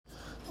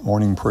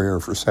Morning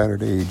prayer for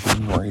Saturday,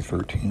 January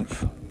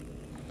 13th.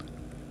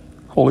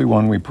 Holy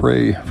One, we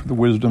pray for the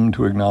wisdom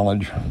to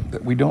acknowledge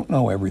that we don't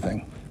know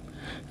everything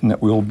and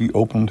that we'll be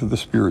open to the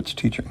Spirit's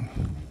teaching.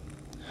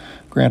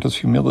 Grant us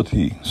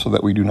humility so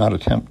that we do not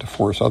attempt to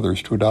force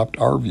others to adopt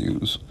our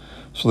views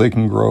so they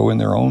can grow in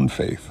their own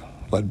faith,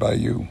 led by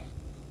you.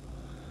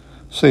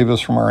 Save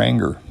us from our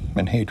anger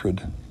and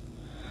hatred,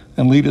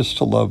 and lead us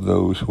to love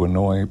those who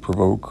annoy,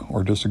 provoke,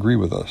 or disagree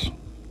with us.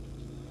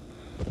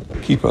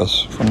 Keep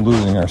us from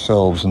losing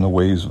ourselves in the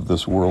ways of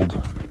this world.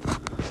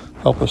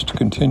 Help us to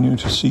continue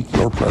to seek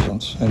your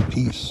presence and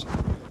peace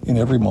in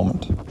every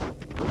moment.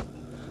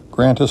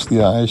 Grant us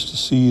the eyes to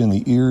see and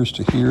the ears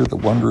to hear the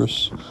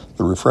wondrous,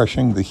 the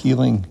refreshing, the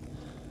healing,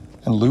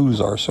 and lose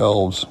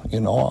ourselves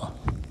in awe.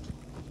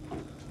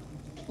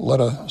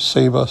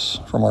 Save us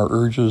from our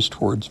urges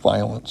towards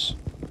violence,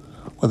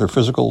 whether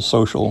physical,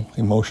 social,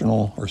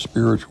 emotional, or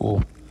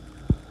spiritual,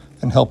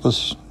 and help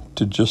us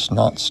to just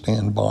not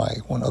stand by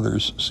when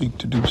others seek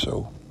to do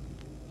so.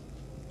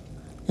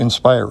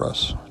 Inspire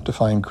us to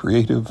find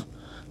creative,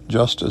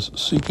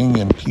 justice-seeking,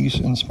 and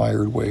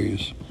peace-inspired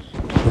ways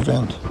to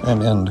prevent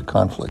and end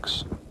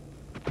conflicts.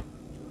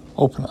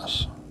 Open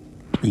us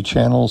to be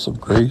channels of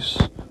grace,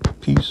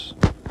 peace,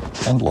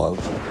 and love.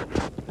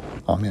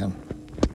 Amen.